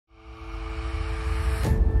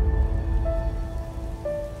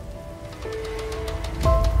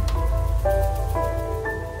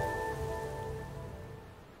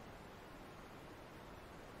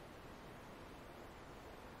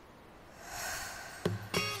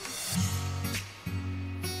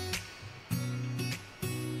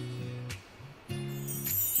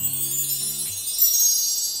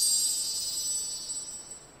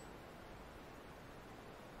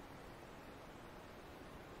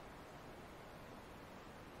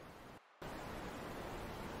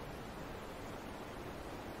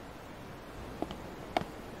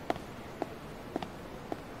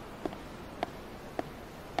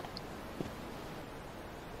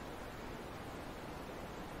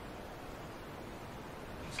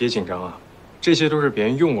别紧张啊，这些都是别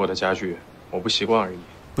人用过的家具，我不习惯而已。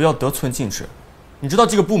不要得寸进尺。你知道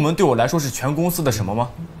这个部门对我来说是全公司的什么吗？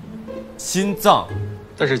心脏。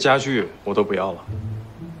但是家具我都不要了。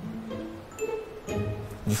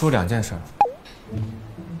你说2件事。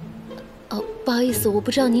哦，不好意思，我不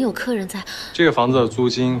知道您有客人在。这个房子的租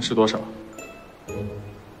金是多少？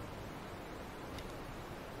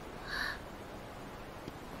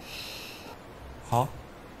好，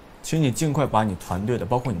请你尽快把你团队的，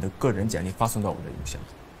包括你的个人简历发送到我的邮箱。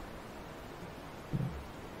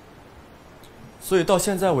所以到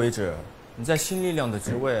现在为止，你在新力量的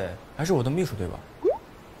职位还是我的秘书，对吧？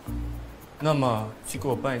那么去给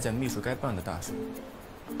我办一件秘书该办的大事。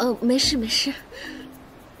没事没事。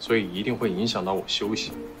所以一定会影响到我休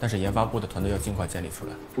息。但是研发部的团队要尽快建立出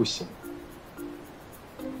来。不行。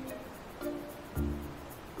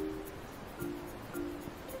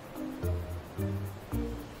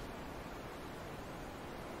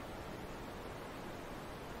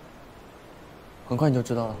很快你就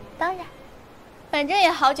知道了。当然，反正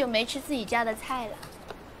也好久没吃自己家的菜了。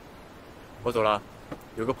我走了，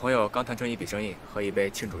有个朋友刚谈成一笔生意，喝一杯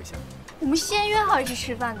庆祝一下。我们先约好一起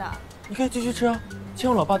吃饭的。你可以继续吃啊，请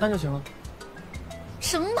我老爸单就行了。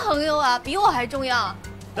什么朋友啊，比我还重要？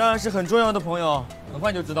当然是很重要的朋友，很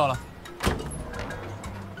快你就知道了。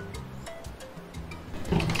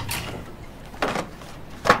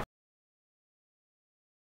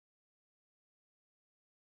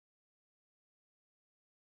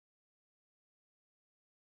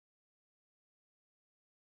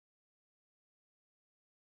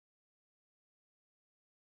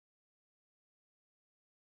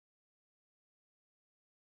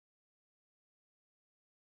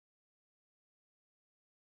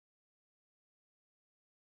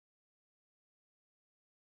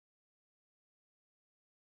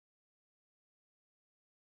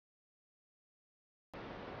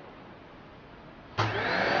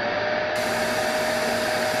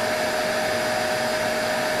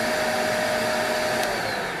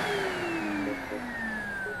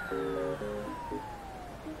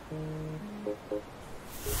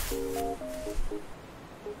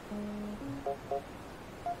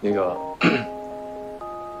那个，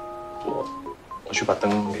我去把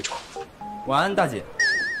灯给装。晚安，大姐。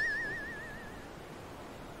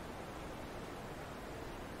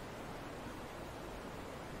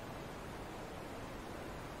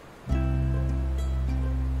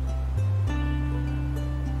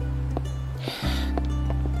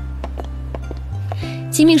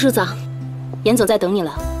金秘书早，严总在等你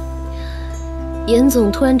了。严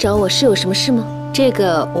总突然找我是有什么事吗？这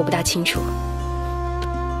个我不大清楚。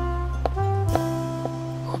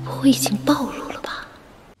会不会已经暴露了吧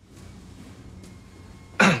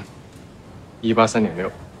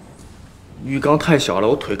183.6。浴缸太小了，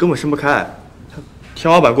我腿根本伸不开。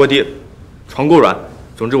天花板过低，床够软。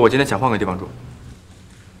总之，我今天想换个地方住。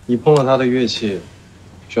你碰了他的乐器，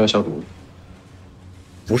需要消毒。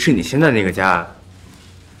不是你现在那个家，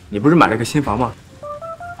你不是买了个新房吗？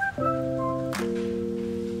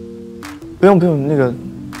不用不用，那个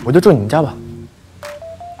我就住你们家吧。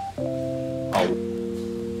好，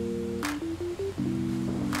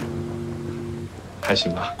还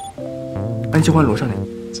行吧。安琪欢楼上那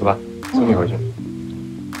个，走吧，送你回去。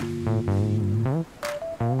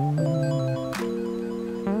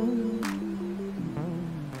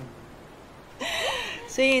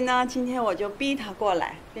所以呢，今天我就逼他过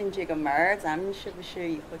来认这个门儿，咱们是不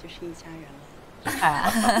是以后就是一家人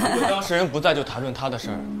了？有当事人不在就谈论他的事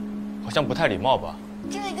儿，好像不太礼貌吧？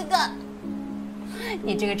这位哥哥，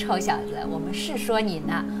你这个臭小子，我们是说你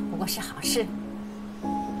呢，不过是好事。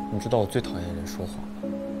你知道我最讨厌人说谎了。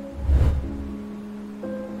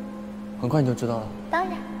很快你就知道了。当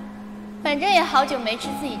然，反正也好久没吃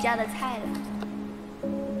自己家的菜了。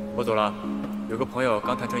我走了，有个朋友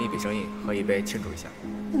刚谈成一笔生意，喝一杯庆祝一下。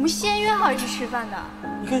我们先约好一起吃饭的。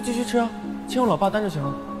你可以继续吃啊，请我老爸单就行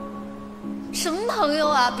了。什么朋友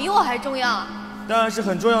啊，比我还重要？当然是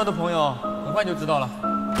很重要的朋友，很快就知道了。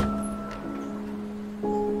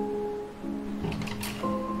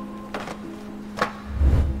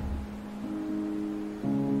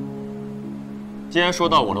既然说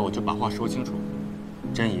到我了，我就把话说清楚。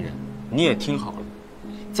珍怡，你也听好了，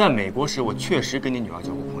在美国时我确实跟你女儿交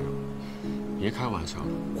过朋友，别开玩笑了。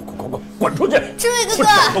滚出去！这位哥哥，不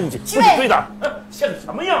是东西，不这位许追打！像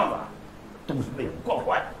什么样子？都是为我关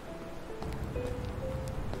怀。